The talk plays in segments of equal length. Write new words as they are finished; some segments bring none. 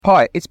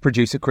Hi, it's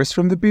producer Chris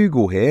from The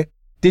Bugle here.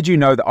 Did you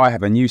know that I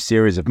have a new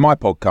series of my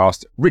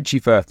podcast, Richie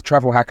Firth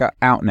Travel Hacker,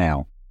 out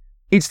now?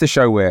 It's the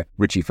show where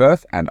Richie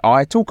Firth and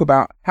I talk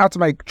about how to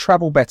make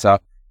travel better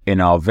in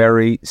our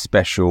very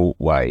special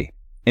way.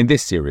 In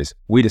this series,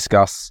 we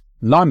discuss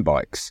Lime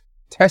bikes,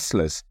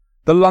 Teslas,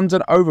 the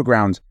London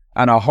Overground,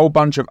 and a whole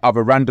bunch of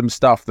other random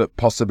stuff that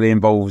possibly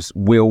involves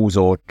wheels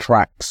or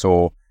tracks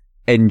or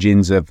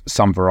engines of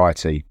some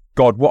variety.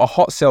 God, what a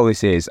hot sell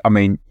this is. I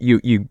mean,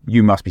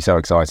 you must be so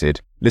excited.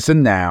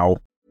 Listen now.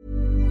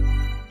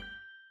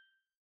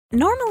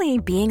 Normally,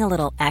 being a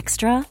little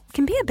extra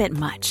can be a bit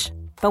much.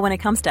 But when it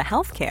comes to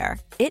healthcare,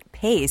 it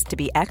pays to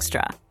be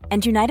extra.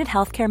 And United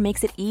Healthcare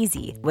makes it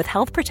easy with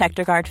Health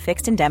Protector Guard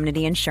fixed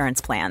indemnity insurance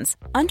plans.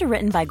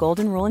 Underwritten by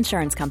Golden Rule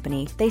Insurance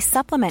Company, they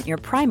supplement your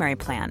primary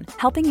plan,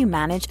 helping you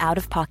manage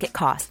out-of-pocket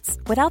costs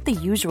without the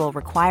usual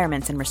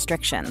requirements and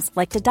restrictions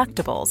like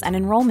deductibles and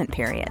enrollment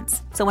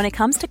periods. So when it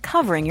comes to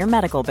covering your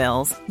medical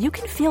bills, you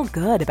can feel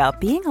good about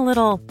being a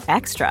little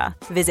extra.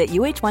 Visit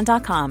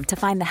uh1.com to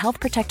find the Health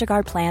Protector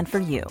Guard plan for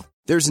you.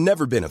 There's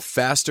never been a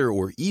faster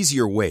or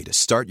easier way to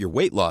start your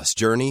weight loss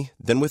journey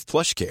than with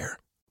PlushCare.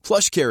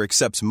 PlushCare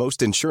accepts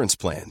most insurance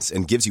plans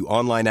and gives you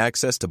online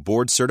access to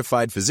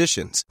board-certified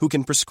physicians who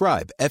can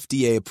prescribe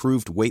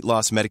FDA-approved weight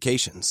loss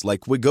medications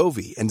like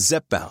Wegovy and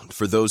Zepbound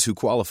for those who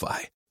qualify.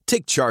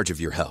 Take charge of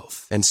your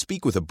health and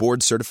speak with a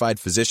board-certified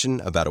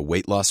physician about a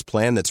weight loss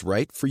plan that's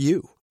right for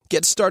you.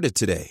 Get started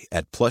today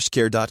at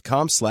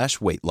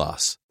plushcare.com/weight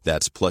loss.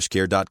 That's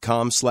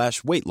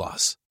plushcare.com/weight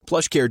loss.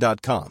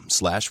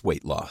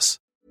 plushcare.com/weight loss.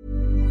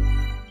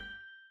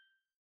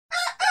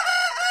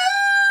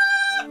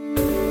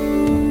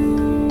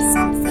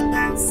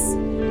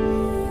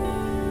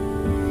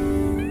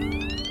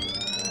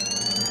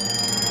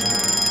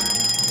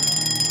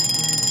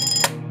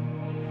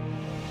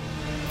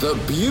 The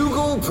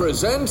Bugle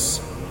presents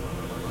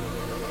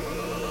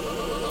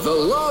The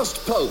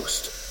Last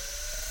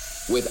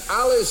Post with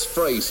Alice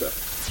Fraser.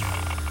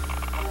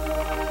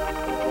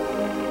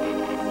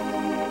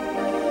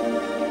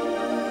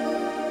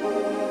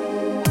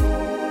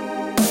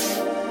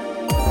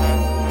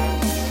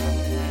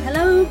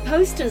 Hello,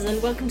 posters,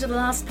 and welcome to The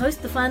Last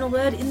Post, the final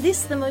word in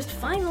this, the most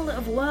final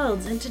of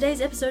worlds. And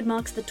today's episode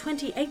marks the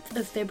 28th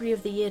of February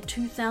of the year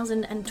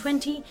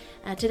 2020.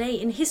 Today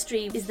in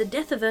history is the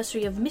death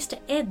anniversary of Mr.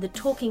 Ed, the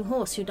talking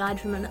horse, who died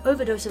from an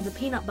overdose of the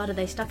peanut butter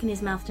they stuck in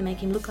his mouth to make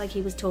him look like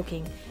he was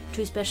talking.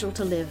 Too special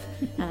to live.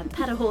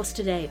 Pat a horse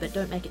today, but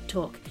don't make it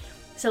talk.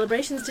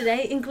 Celebrations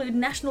today include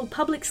National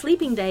Public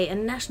Sleeping Day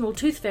and National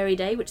Tooth Fairy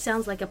Day, which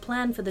sounds like a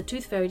plan for the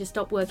Tooth Fairy to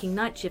stop working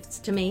night shifts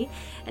to me.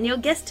 And your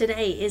guest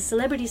today is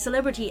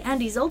celebrity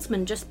Andy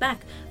Zaltzman, just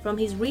back from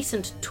his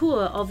recent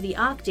tour of the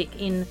Arctic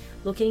in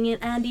Looking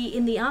at Andy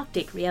in the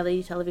Arctic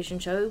reality television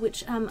show,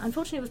 which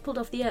unfortunately was pulled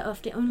off the air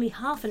after only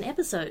half an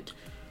episode.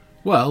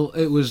 Well,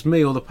 it was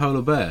me or the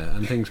polar bear,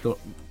 and things got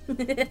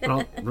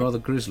rather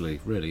grisly,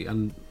 really.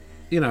 And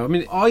you know, I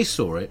mean, I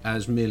saw it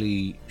as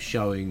merely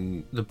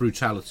showing the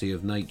brutality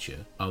of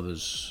nature.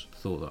 Others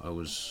thought that I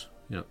was,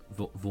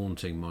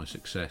 vaunting my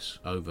success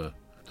over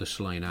the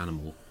slain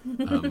animal.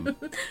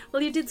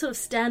 Well, you did sort of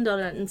stand on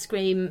it and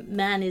scream,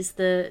 "Man is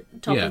the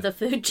top of the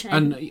food chain."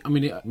 And I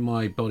mean,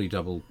 my body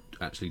double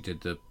actually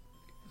did the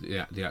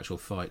actual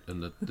fight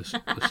and the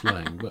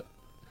slaying, but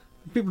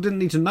people didn't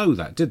need to know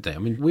that, did they? I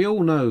mean, we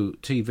all know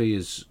TV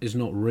is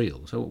not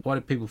real, so why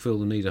did people feel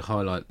the need to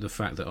highlight the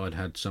fact that I'd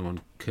had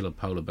someone kill a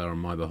polar bear on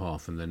my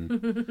behalf and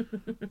then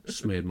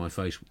smeared my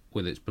face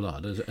with its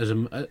blood as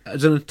an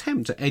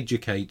attempt to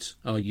educate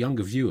our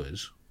younger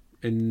viewers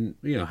in,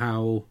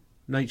 how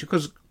nature...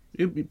 Because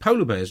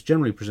polar bears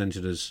generally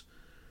presented as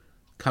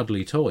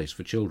cuddly toys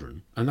for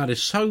children, and that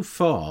is so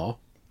far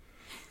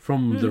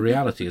from the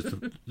reality as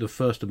the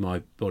first of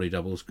my body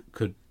doubles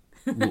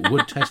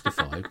would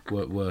testify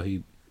were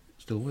he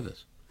still with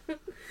us.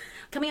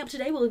 Coming up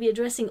today, we'll be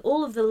addressing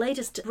all of the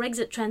latest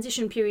Brexit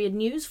transition period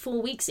news,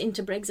 4 weeks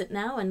into Brexit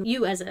now, and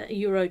you as a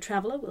Euro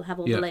traveller will have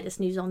all the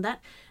latest news on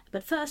that.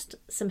 But first,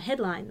 some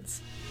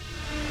headlines.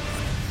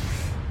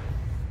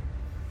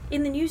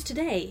 In the news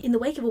today, in the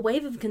wake of a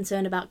wave of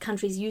concern about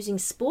countries using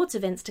sports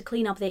events to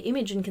clean up their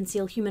image and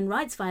conceal human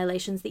rights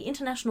violations, the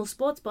international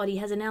sports body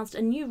has announced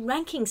a new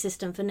ranking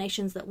system for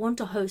nations that want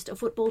to host a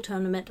football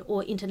tournament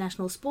or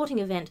international sporting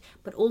event,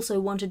 but also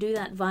want to do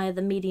that via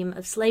the medium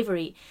of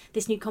slavery.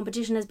 This new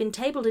competition has been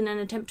tabled in an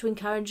attempt to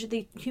encourage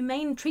the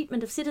humane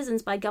treatment of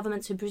citizens by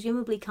governments who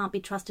presumably can't be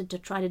trusted to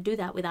try to do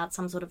that without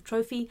some sort of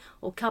trophy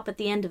or cup at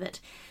the end of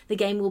it. The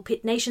game will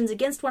pit nations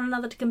against one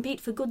another to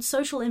compete for good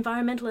social,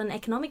 environmental and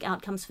economic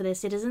outcomes for their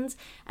citizens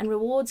and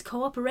rewards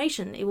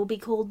cooperation. It will be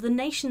called the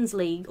Nations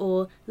League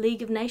or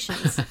League of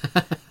Nations.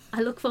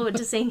 I look forward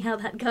to seeing how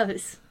that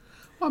goes.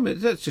 Well, I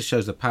mean, that just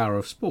shows the power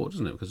of sport,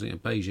 doesn't it? Because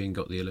Beijing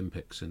got the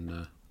Olympics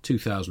in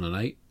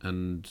 2008,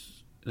 and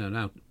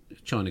now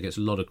China gets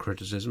a lot of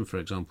criticism, for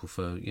example,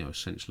 for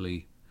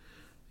essentially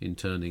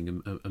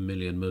interning a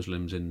million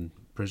Muslims in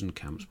prison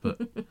camps. But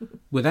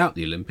without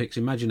the Olympics,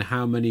 imagine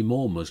how many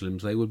more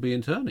Muslims they would be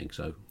interning.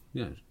 So,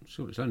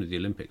 it's only the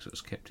Olympics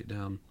that's kept it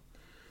down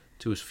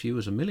to as few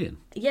as 1 million.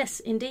 Yes,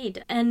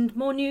 indeed. And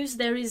more news,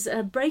 there is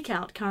a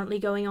breakout currently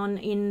going on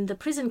in the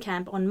prison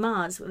camp on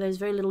Mars. There's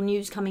very little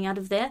news coming out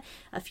of there.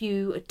 A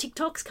few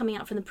TikToks coming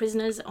out from the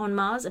prisoners on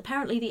Mars.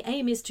 Apparently the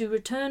aim is to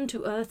return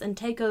to Earth and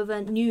take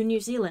over New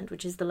Zealand,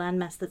 which is the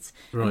landmass that's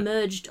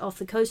emerged off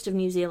the coast of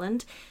New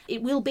Zealand.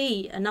 It will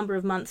be a number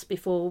of months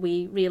before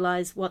we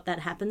realise what that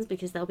happens,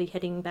 because they'll be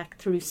heading back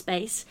through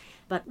space.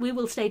 But we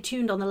will stay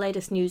tuned on the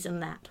latest news on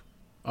that.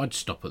 I'd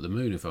stop at the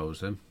moon if I was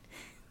them.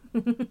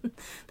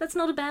 That's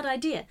not a bad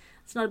idea.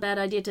 It's not a bad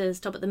idea to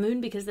stop at the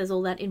moon, because there's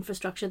all that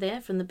infrastructure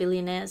there from the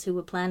billionaires who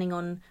were planning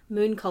on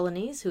moon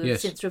colonies, who have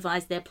since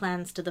revised their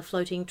plans to the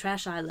floating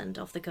trash island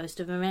off the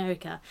coast of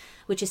America,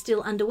 which is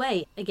still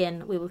underway.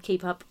 Again, we will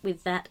keep up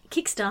with that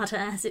Kickstarter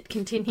as it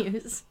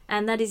continues.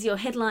 And that is your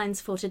headlines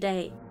for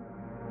today.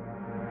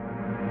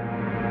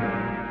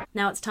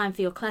 Now it's time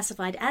for your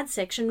classified ad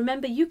section.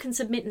 Remember, you can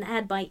submit an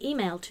ad by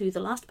email to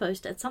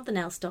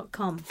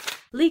thelastpost@somethingelse.com.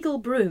 Legal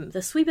Broom,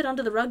 the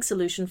sweep-it-under-the-rug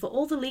solution for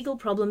all the legal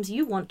problems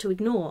you want to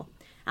ignore.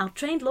 Our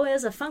trained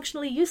lawyers are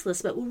functionally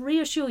useless, but will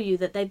reassure you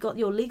that they've got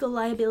your legal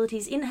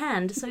liabilities in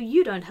hand, so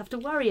you don't have to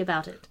worry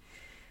about it.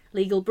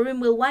 Legal Broom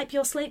will wipe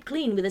your slate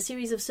clean with a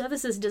series of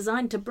services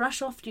designed to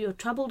brush off your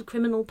troubled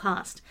criminal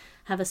past.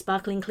 Have a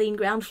sparkling clean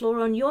ground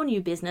floor on your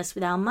new business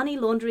with our money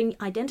laundering,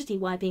 identity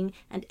wiping,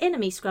 and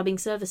enemy scrubbing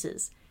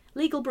services.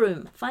 Legal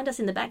Broom. Find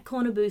us in the back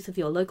corner booth of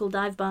your local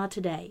dive bar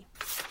today.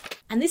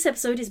 And this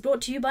episode is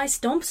brought to you by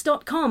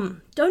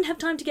Stomps.com. Don't have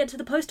time to get to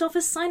the post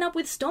office? Sign up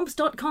with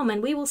Stomps.com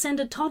and we will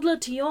send a toddler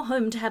to your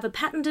home to have a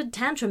patented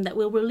tantrum that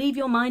will relieve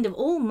your mind of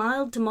all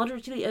mild to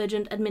moderately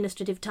urgent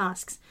administrative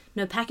tasks.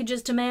 No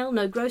packages to mail,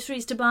 no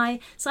groceries to buy.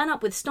 Sign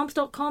up with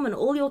Stomps.com and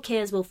all your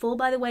cares will fall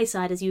by the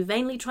wayside as you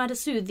vainly try to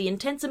soothe the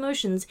intense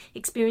emotions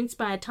experienced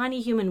by a tiny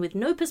human with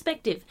no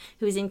perspective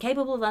who is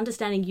incapable of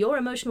understanding your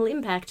emotional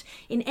impact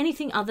in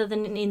anything other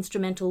than an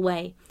instrumental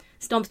way.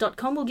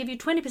 Stomps.com will give you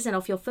 20%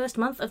 off your first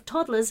month of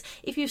toddlers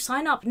if you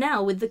sign up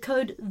now with the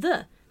code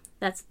THE.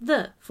 That's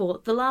THE for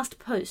The Last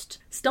Post.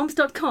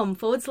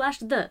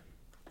 Stomps.com/THE.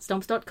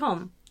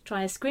 Stomps.com.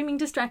 Try a screaming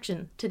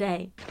distraction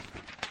today.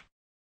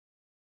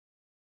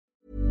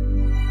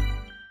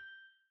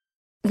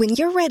 When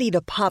you're ready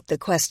to pop the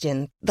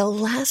question, the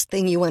last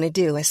thing you want to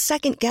do is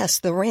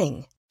second-guess the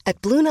ring.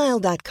 At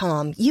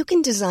BlueNile.com, you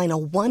can design a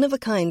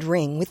one-of-a-kind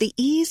ring with the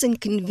ease and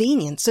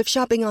convenience of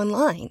shopping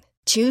online.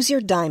 Choose your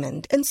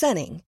diamond and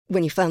setting.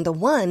 When you find the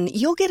one,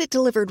 you'll get it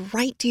delivered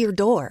right to your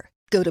door.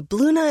 Go to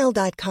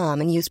BlueNile.com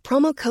and use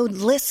promo code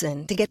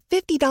LISTEN to get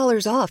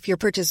 $50 off your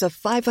purchase of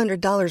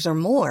 $500 or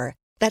more.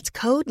 That's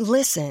code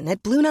LISTEN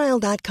at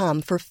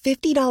BlueNile.com for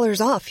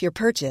 $50 off your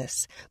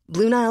purchase.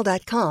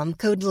 BlueNile.com,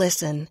 code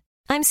LISTEN.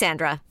 I'm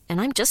Sandra, and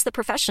I'm just the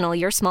professional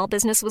your small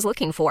business was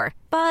looking for.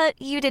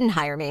 But you didn't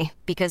hire me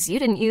because you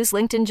didn't use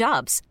LinkedIn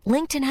Jobs.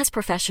 LinkedIn has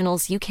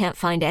professionals you can't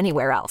find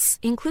anywhere else,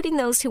 including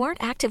those who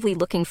aren't actively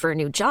looking for a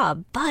new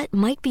job, but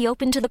might be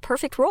open to the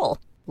perfect role,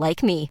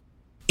 like me.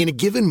 In a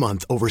given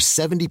month, over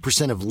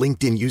 70% of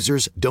LinkedIn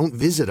users don't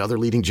visit other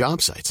leading job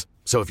sites.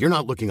 So if you're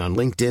not looking on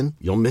LinkedIn,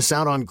 you'll miss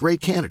out on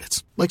great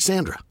candidates like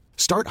Sandra.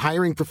 Start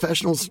hiring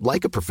professionals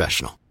like a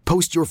professional.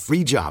 Post your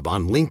free job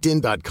on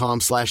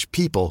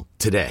linkedin.com/people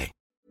today.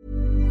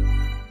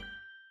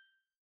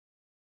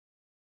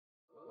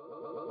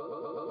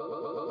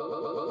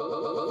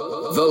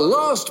 The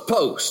Last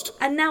Post.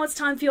 And now it's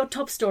time for your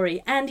top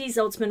story. Andy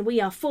Zoltzman,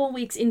 we are 4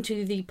 weeks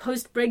into the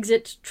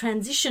post-Brexit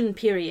transition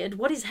period.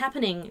 What is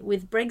happening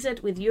with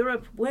Brexit, with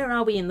Europe? Where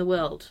are we in the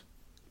world?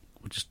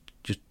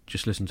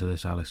 Just listen to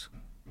this, Alice.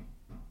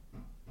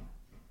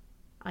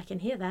 I can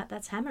hear that.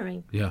 That's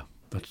hammering. Yeah,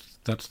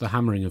 that's the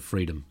hammering of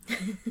freedom.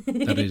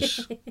 That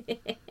is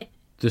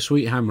the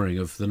sweet hammering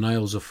of the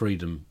nails of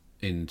freedom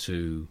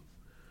into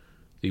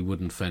the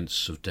wooden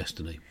fence of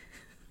destiny.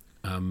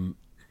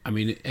 I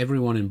mean,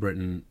 everyone in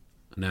Britain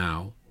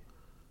now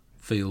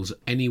feels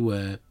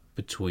anywhere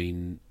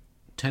between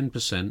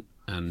 10%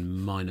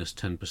 and minus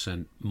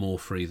 10% more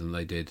free than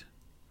they did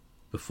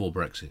before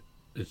Brexit.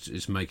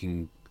 It's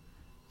making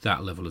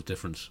that level of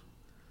difference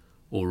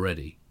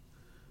already.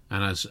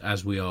 And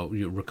as we are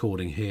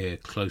recording here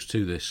close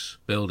to this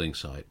building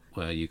site,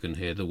 where you can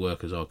hear the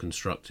workers are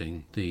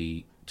constructing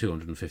the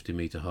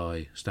 250-metre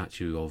high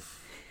statue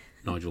of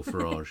Nigel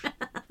Farage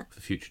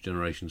for future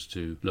generations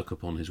to look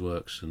upon his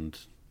works and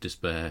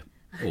despair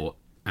or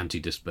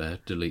anti-despair,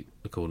 delete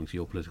according to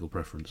your political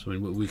preference. I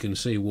mean, we can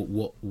see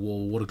what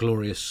a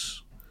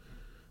glorious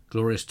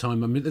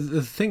time. I mean,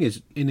 the thing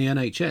is, in the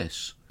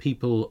NHS,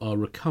 people are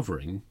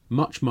recovering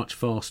much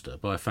faster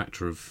by a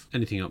factor of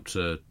anything up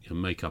to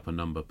make up a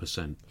number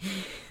percent,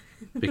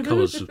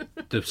 because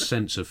the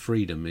sense of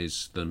freedom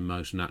is the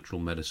most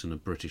natural medicine a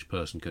British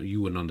person can.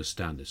 You wouldn't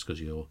understand this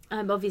because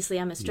I'm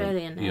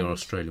Australian. You're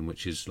Australian,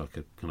 which is like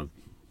a kind of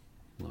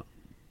like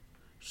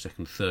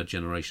second, third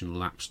generation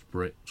lapsed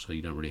Brit, so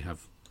you don't really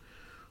have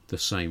the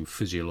same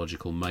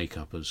physiological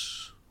makeup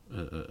as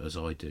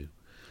I do.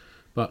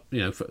 But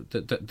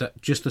that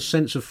just the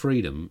sense of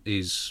freedom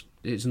is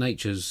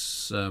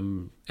nature's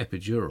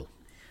epidural.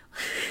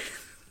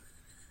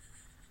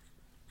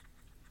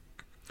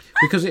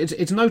 Because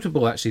it's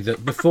notable, actually,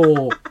 that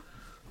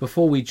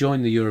before we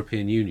joined the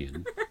European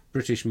Union,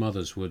 British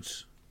mothers would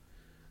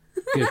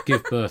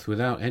give birth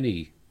without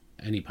any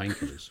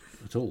painkillers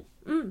at all.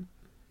 I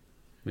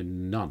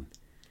mean, none.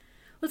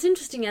 Well, it's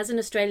interesting, as an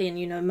Australian,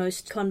 you know,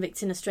 most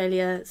convicts in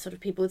Australia, sort of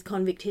people with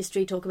convict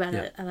history, talk about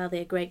how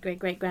their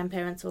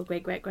great-great-great-grandparents or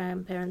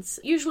great-great-grandparents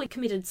usually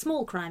committed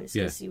small crimes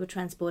because you were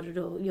transported,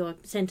 or your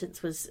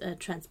sentence was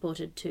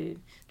transported to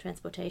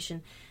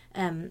transportation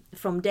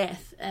from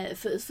death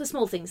for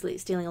small things like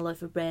stealing a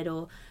loaf of bread.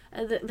 Or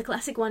the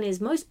classic one is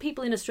most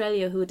people in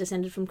Australia who are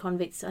descended from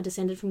convicts are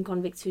descended from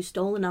convicts who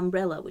stole an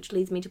umbrella, which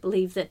leads me to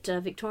believe that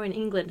Victorian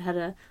England had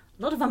a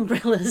lot of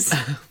umbrellas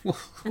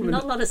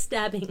not a lot of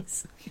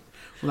stabbings.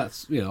 Well,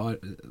 that's, you know,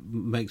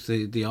 makes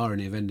the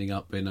irony of ending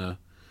up in a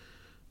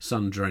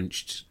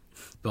sun-drenched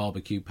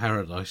barbecue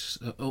paradise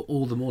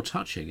all the more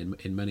touching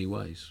in many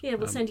ways. Yeah,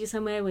 we'll send you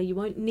somewhere where you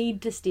won't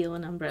need to steal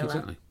an umbrella.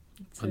 Exactly.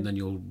 And then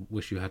you'll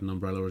wish you had an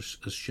umbrella as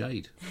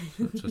shade.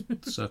 It's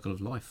a circle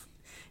of life.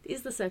 It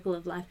is the circle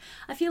of life.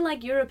 I feel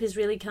like Europe is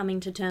really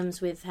coming to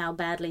terms with how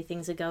badly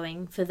things are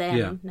going for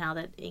them now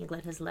that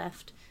England has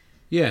left.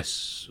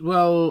 Yes.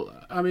 Well,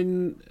 I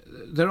mean,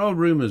 there are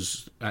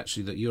rumours,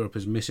 actually, that Europe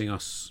is missing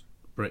us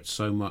Brits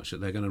so much that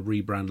they're going to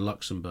rebrand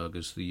Luxembourg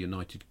as the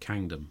United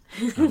Kingdom.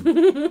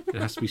 It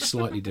has to be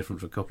slightly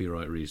different for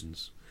copyright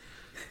reasons.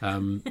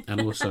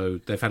 And also,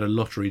 they've had a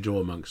lottery draw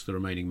amongst the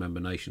remaining member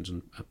nations,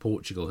 and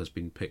Portugal has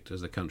been picked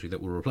as the country that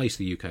will replace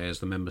the UK as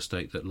the member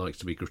state that likes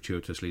to be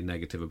gratuitously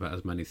negative about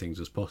as many things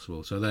as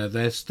possible. So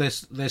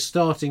they're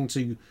starting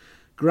to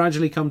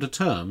gradually come to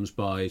terms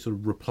by sort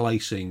of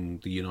replacing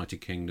the United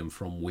Kingdom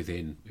from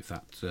within, if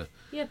that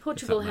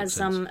Portugal if that has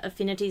sense. some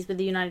affinities with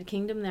the United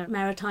Kingdom. They're a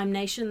maritime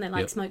nation. They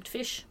like smoked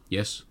fish.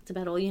 Yes. It's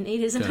about all you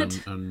need, isn't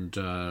it? And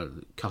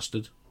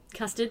custard.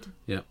 Custard.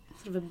 Yeah.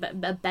 Sort of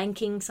a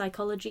banking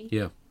psychology.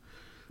 Yeah.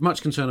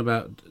 Much concern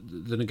about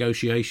the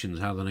negotiations,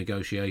 how the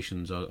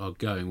negotiations are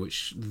going,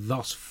 which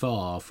thus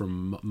far,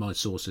 from my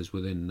sources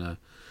within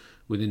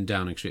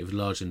Downing Street, have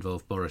largely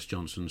involved Boris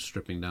Johnson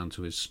stripping down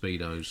to his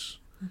Speedos,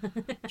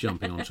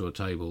 jumping onto a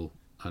table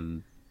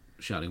and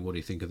shouting, "What do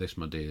you think of this,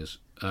 my dears?"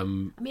 I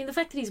mean, the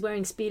fact that he's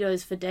wearing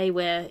Speedos for day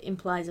wear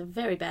implies a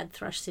very bad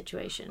thrush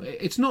situation.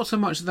 It's not so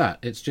much that.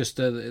 It's just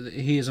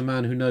he is a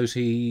man who knows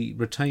he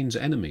retains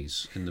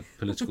enemies in the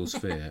political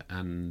sphere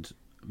and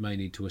may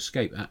need to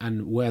escape.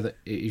 And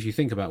if you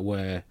think about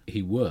where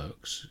he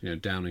works, you know,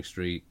 Downing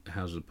Street,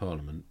 Houses of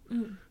Parliament,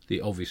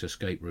 the obvious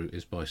escape route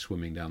is by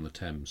swimming down the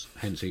Thames.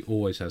 Hence, he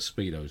always has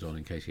Speedos on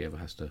in case he ever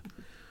has to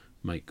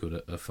make good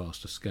at a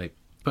fast escape.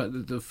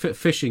 But the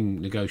fishing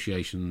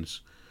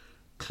negotiations,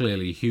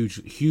 clearly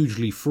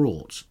hugely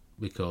fraught,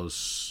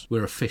 because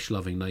we're a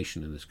fish-loving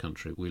nation in this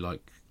country. We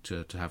like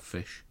to have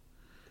fish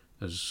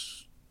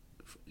as,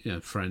 you know,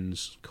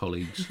 friends,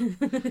 colleagues.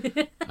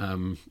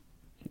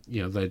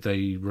 You know,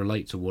 they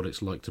relate to what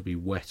it's like to be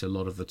wet a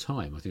lot of the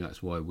time. I think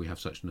that's why we have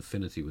such an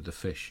affinity with the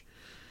fish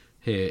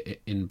here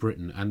in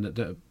Britain.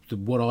 And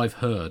what I've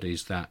heard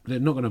is that they're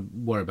not going to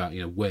worry about,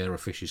 you know, where a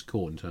fish is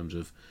caught in terms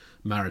of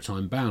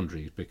maritime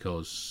boundaries,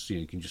 because, you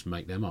know, you can just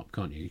make them up,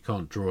 can't you? You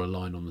can't draw a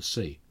line on the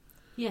sea.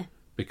 Yeah.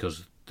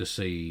 Because the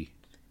sea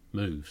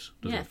moves.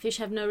 Yeah, fish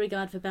have no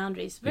regard for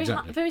boundaries.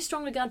 Very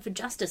strong regard for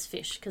justice,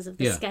 fish, because of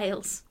the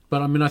scales.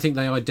 But I mean, I think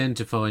they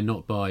identify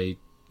not by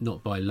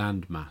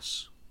land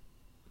mass,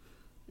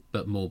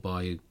 but more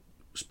by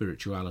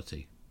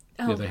spirituality.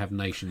 Oh. You know, they have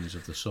nations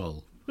of the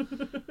soul,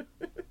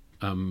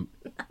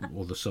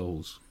 or the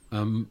souls.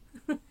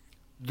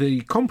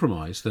 The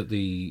compromise that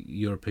the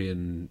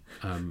European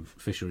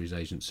Fisheries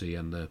Agency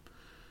and the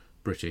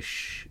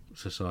British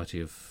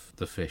Society of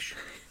the Fish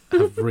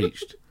have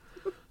reached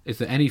is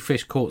that any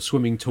fish caught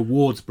swimming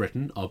towards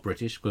Britain are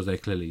British, because they're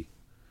clearly,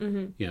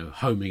 you know,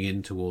 homing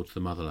in towards the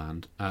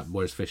motherland,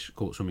 whereas fish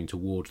caught swimming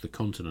towards the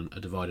continent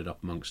are divided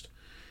up amongst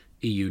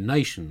EU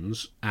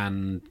nations,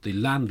 and the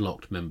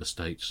landlocked member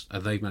states,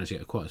 they've managed to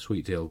get quite a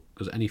sweet deal,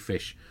 because any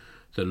fish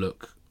that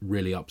look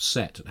really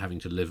upset at having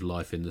to live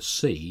life in the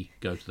sea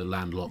go to the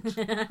landlocked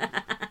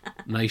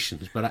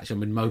nations. But actually, I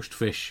mean, most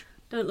fish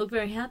don't look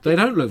very happy. They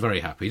don't look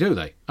very happy, do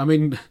they? I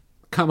mean,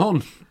 come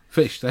on,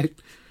 fish. They,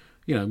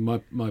 you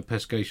know, my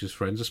pescacious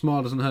friends, a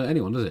smile doesn't hurt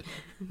anyone, does it?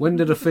 When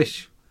did a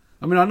fish...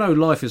 I mean, I know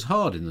life is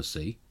hard in the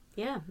sea.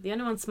 Yeah, the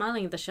only one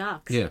smiling are the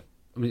sharks. Yeah.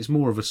 I mean, it's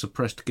more of a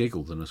suppressed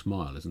giggle than a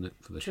smile, isn't it,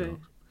 for the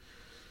sharks?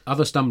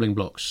 Other stumbling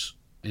blocks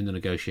in the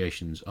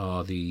negotiations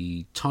are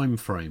the time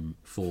frame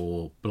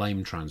for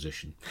blame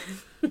transition.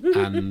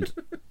 And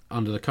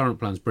under the current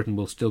plans, Britain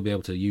will still be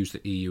able to use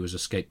the EU as a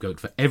scapegoat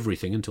for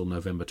everything until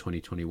November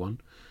 2021,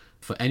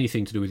 for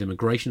anything to do with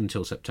immigration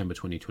until September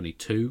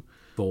 2022,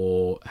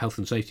 for health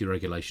and safety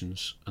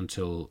regulations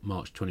until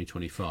March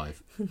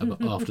 2025.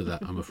 But after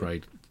that, I'm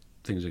afraid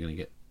things are going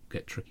to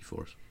get tricky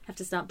for us. Have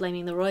to start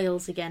blaming the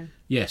royals again.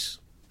 Yes.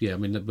 Yeah, I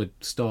mean, we're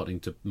starting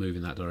to move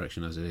in that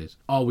direction as it is.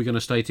 Are we going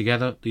to stay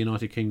together, the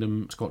United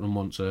Kingdom? Scotland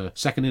wants a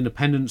second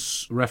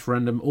independence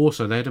referendum.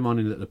 Also, they're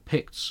demanding that the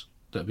Picts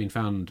that have been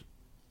found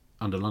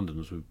under London,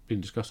 as we've been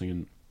discussing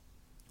in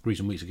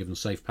recent weeks, are given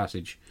safe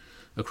passage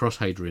across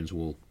Hadrian's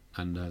Wall,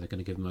 and they're going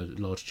to give them a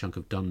large chunk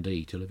of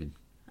Dundee to live in.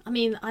 I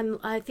mean,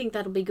 I think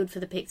that'll be good for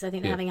the Picts. I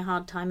think they're having a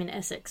hard time in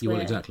Essex, where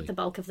exactly. the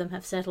bulk of them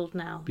have settled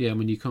now. Yeah, I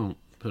mean, you can't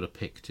put a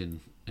Pict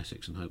in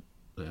Essex and hope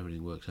that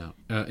everything works out.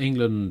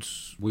 England,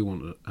 we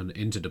want an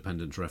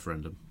interdependence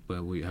referendum,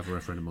 where we have a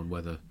referendum on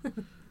whether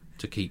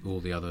to keep all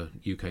the other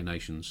UK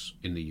nations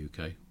in the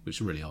UK, which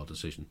is a really hard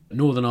decision.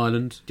 Northern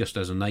Ireland, just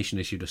as a nation,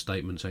 issued a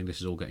statement saying this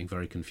is all getting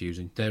very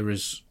confusing. There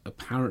is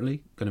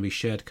apparently going to be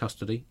shared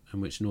custody, in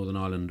which Northern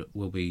Ireland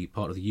will be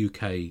part of the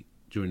UK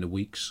during the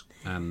weeks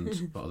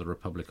and part of the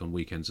Republic on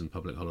weekends and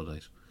public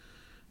holidays.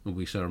 Will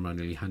be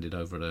ceremonially handed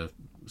over at a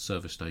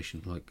service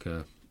station like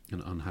an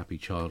unhappy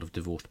child of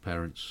divorced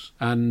parents.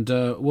 And,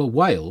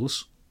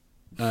 Wales,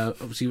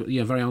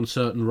 obviously, very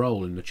uncertain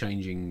role in the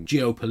changing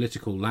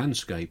geopolitical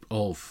landscape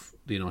of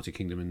the United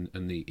Kingdom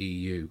and the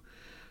EU.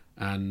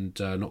 And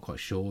not quite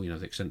sure,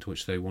 the extent to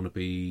which they want to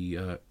be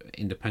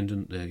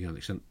independent, the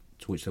extent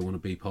to which they want to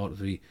be part of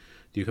the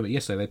UK. But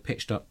yesterday they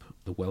pitched up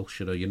the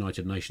Welsh at a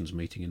United Nations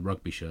meeting in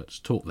rugby shirts,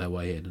 talked their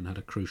way in and had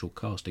a crucial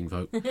casting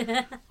vote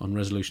on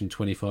Resolution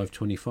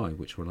 2525,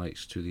 which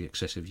relates to the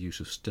excessive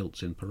use of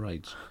stilts in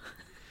parades.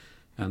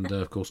 And,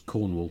 of course,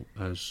 Cornwall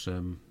has,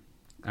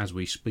 as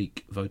we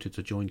speak, voted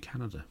to join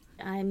Canada.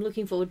 I'm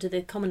looking forward to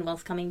the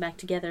Commonwealth coming back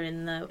together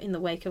in the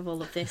wake of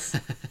all of this.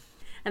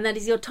 And that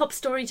is your top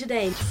story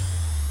today.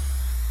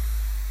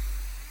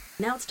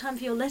 Now it's time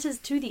for your letters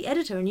to the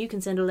editor, and you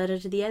can send a letter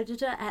to the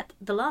editor at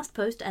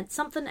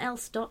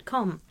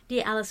thelastpost@somethingelse.com.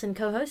 Dear Alice and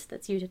co-host,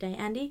 that's you today,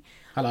 Andy.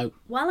 Hello.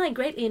 While I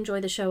greatly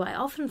enjoy the show, I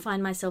often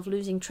find myself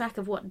losing track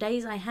of what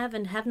days I have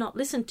and have not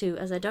listened to,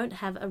 as I don't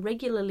have a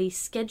regularly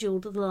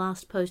scheduled The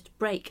Last Post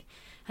break.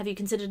 Have you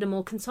considered a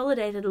more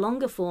consolidated,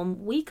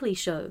 longer-form, weekly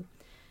show?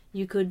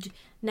 You could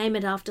name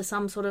it after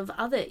some sort of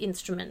other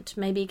instrument.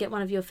 Maybe get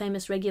one of your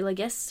famous regular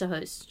guests to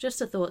host. Just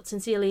a thought.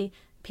 Sincerely,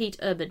 Pete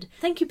Urbid.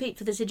 Thank you, Pete,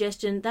 for the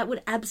suggestion. That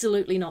would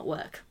absolutely not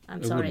work.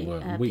 I'm sorry. It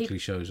wouldn't work. Weekly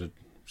shows are a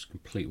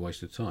complete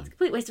waste of time.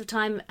 Complete waste of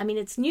time. I mean,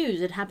 it's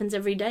news. It happens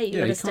every day. You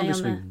can't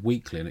just be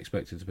weekly and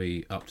expect it to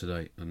be up to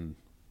date and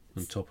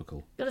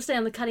topical. Got to stay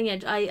on the cutting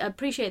edge. I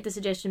appreciate the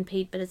suggestion,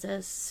 Pete, but it's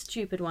a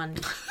stupid one.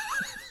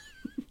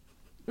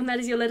 And that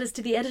is your letters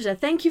to the editor.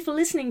 Thank you for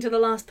listening to The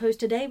Last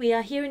Post today. We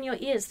are here in your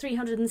ears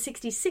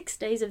 366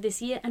 days of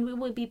this year, and we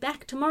will be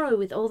back tomorrow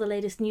with all the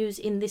latest news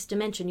in this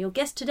dimension. Your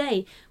guest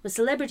today was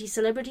celebrity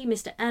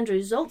Mr. Andrew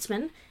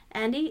Zaltzman.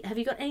 Andy, have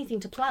you got anything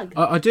to plug?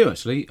 I do,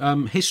 actually.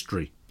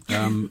 History.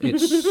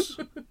 It's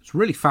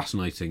really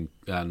fascinating,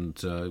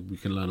 and we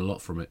can learn a lot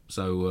from it.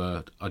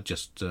 So I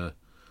just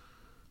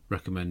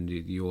recommend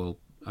you all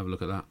have a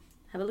look at that.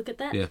 Have a look at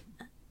that? Yeah,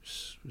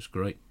 it's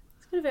great.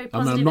 What a very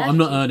positive I'm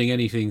not earning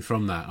anything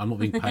from that. I'm not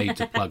being paid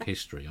to plug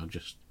history.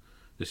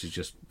 This is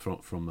just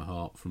from the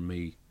heart, from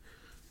me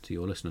to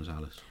your listeners,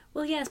 Alice.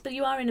 Well, yes, but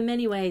you are in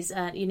many ways,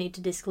 you need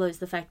to disclose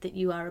the fact that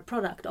you are a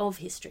product of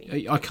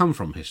history. I come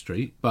from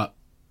history, but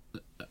you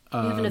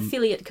have an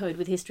affiliate code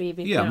with history.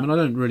 I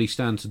don't really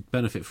stand to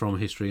benefit from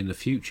history in the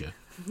future.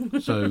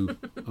 So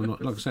I'm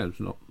not, like I said,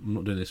 I'm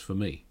not doing this for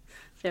me.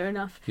 Fair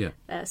enough. Yeah.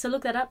 So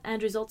look that up,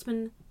 Andrew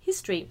Zaltzman,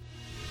 History.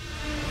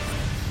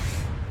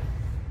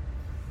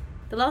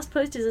 The Last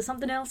Post is a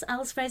Something Else,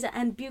 Alice Fraser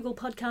and Bugle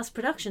podcast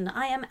production.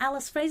 I am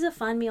Alice Fraser.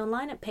 Find me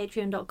online at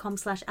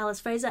patreon.com/Alice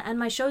Fraser, and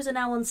my shows are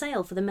now on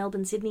sale for the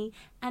Melbourne, Sydney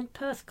and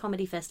Perth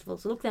comedy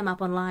festivals. Look them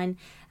up online.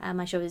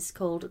 My show is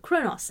called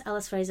Kronos,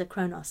 Alice Fraser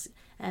Kronos.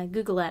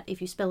 Google that. If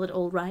you spell it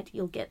all right,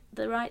 you'll get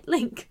the right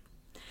link.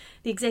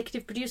 The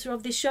executive producer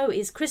of this show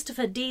is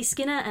Christopher D.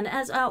 Skinner, and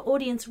as our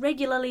audience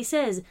regularly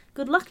says,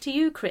 good luck to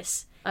you,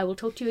 Chris. I will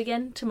talk to you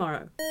again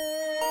tomorrow.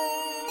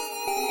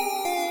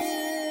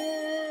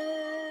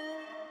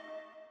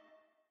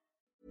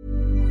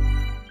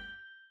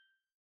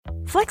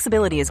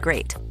 Flexibility is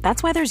great.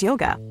 That's why there's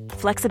yoga.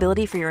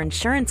 Flexibility for your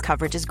insurance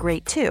coverage is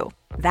great too.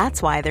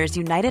 That's why there's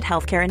United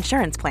Healthcare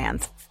Insurance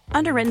Plans.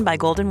 Underwritten by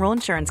Golden Rule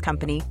Insurance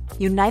Company,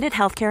 United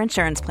Healthcare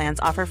Insurance Plans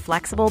offer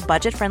flexible,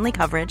 budget-friendly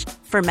coverage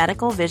for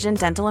medical, vision,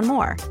 dental, and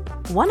more.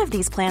 One of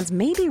these plans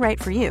may be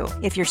right for you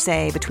if you're,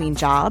 say, between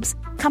jobs,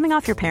 coming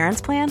off your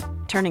parents' plan,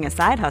 turning a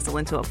side hustle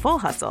into a full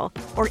hustle,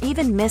 or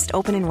even missed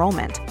open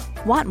enrollment.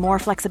 Want more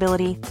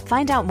flexibility?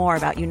 Find out more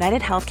about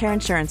United Healthcare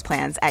Insurance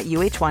Plans at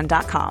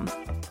uh1.com.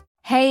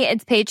 Hey,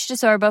 it's Paige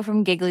DeSorbo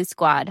from Giggly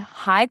Squad.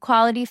 High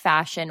quality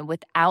fashion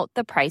without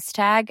the price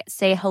tag.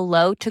 Say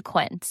hello to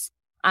Quince.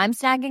 I'm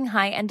snagging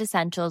high-end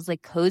essentials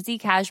like cozy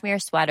cashmere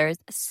sweaters,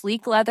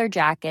 sleek leather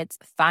jackets,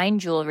 fine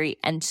jewelry,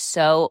 and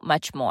so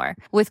much more.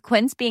 With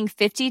Quince being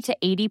 50 to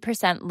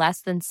 80%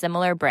 less than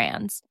similar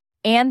brands.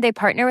 And they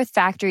partner with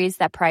factories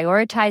that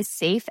prioritize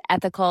safe,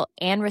 ethical,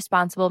 and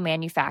responsible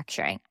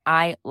manufacturing.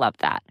 I love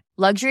that.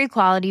 Luxury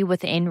quality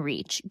within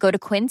reach. Go to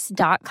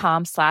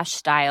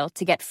quince.com/style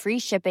to get free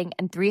shipping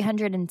and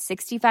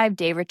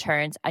 365-day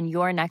returns on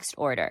your next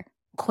order.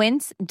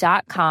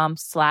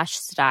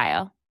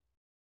 Quince.com/style.